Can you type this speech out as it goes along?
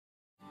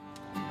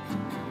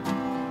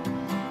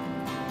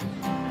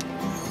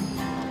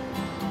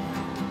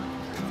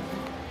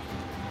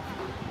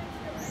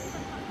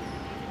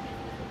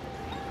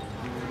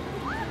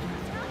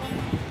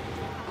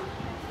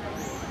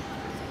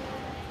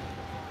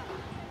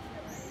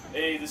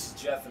Hey, this is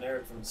Jeff and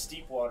Eric from the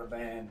Steepwater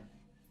band.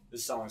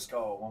 This song is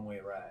called One Way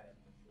Ride.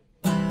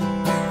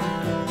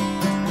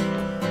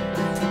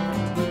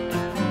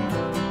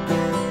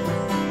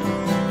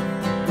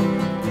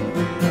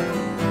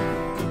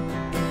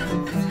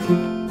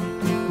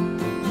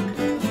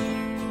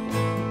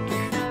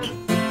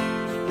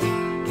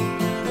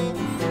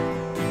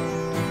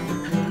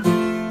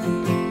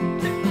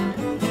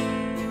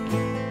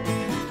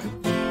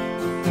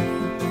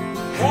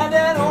 Had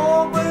that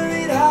old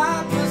buried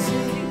heart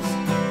disease,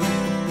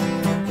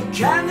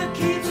 kinda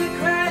keeps it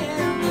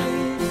crying,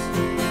 please.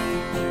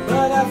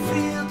 But I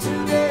feel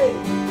today,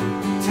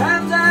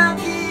 times are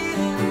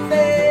getting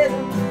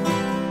better.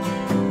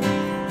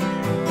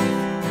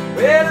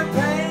 Where the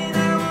pain I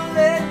won't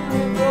let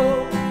me go,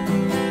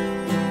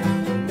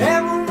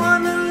 never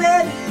wanna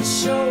let it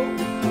show.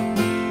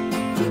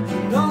 You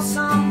know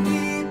some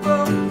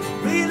people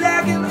read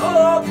like an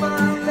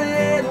open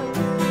letter.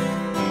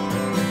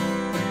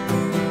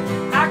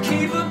 I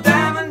keep a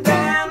diamond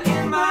down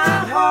in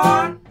my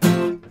heart,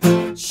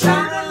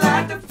 shining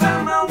light to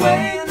find my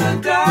way in the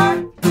dark.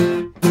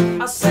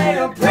 I say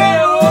a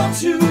prayer or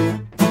two,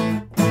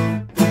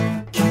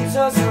 keeps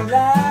us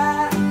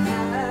alive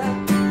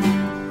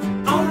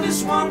on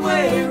this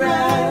one-way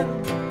ride.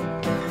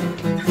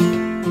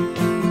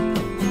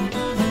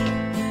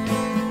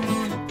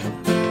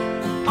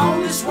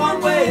 On this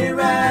one-way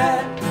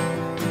ride.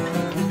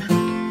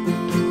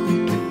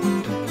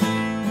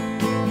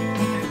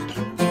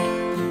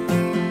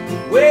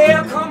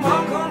 Well, come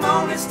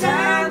on, it's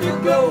time to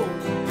go.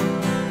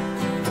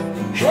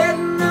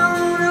 Heading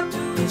on up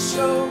to the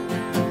show.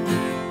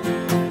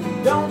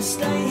 Don't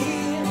stay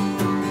here,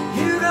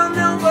 you don't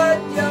know what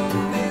you're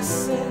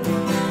missing.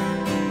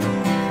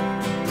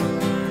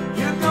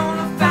 You're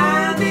gonna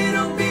find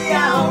it'll be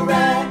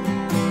alright.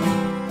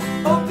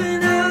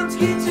 Open arms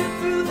get you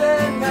through the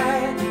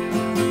night.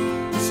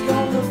 It's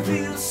gonna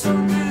feel so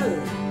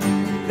good,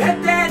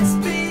 let that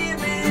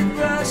spirit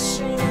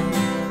rush in.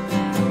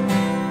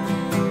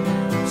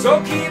 So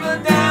keep a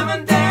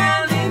diamond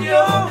down in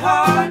your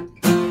heart,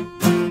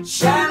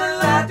 shine a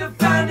light to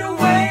find your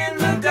way in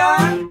the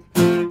dark.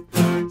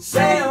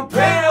 Say a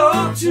prayer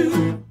or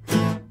two,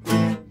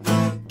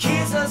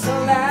 keeps us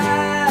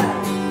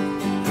alive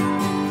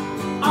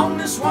on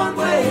this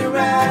one-way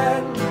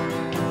ride.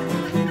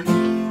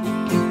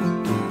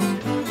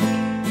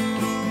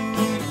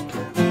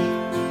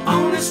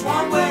 On this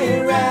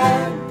one-way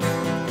ride.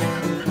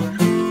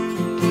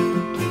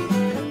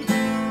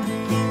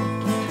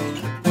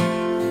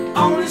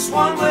 On this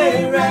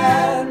one-way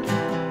ride.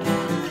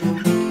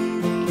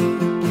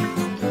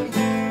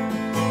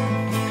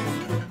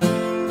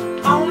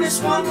 On this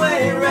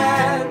one-way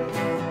ride.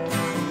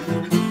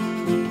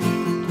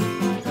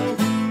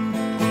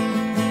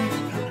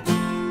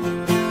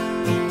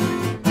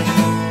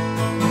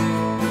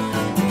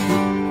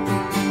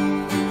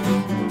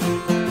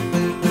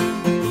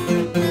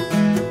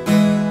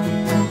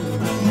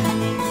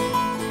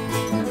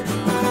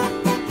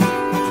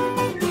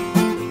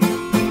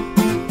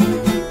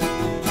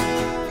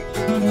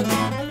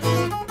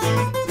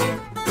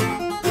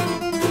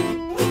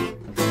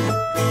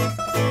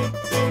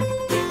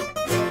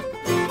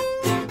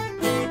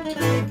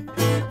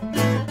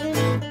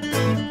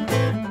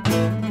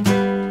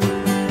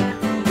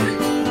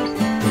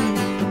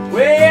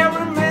 Well,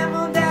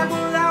 remember that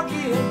we'll all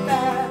get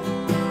by.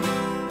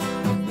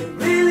 You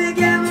really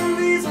got no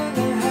reason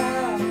to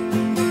hide,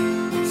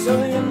 so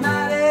you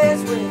might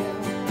as well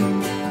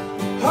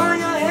hold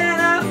your head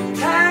up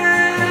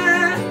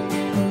high,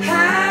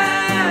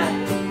 high.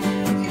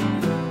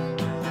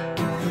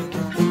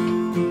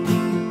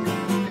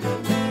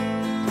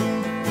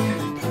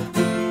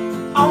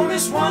 On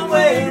this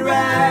one-way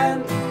ride.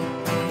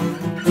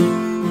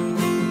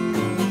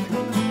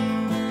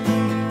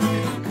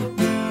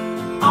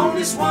 On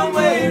this one-way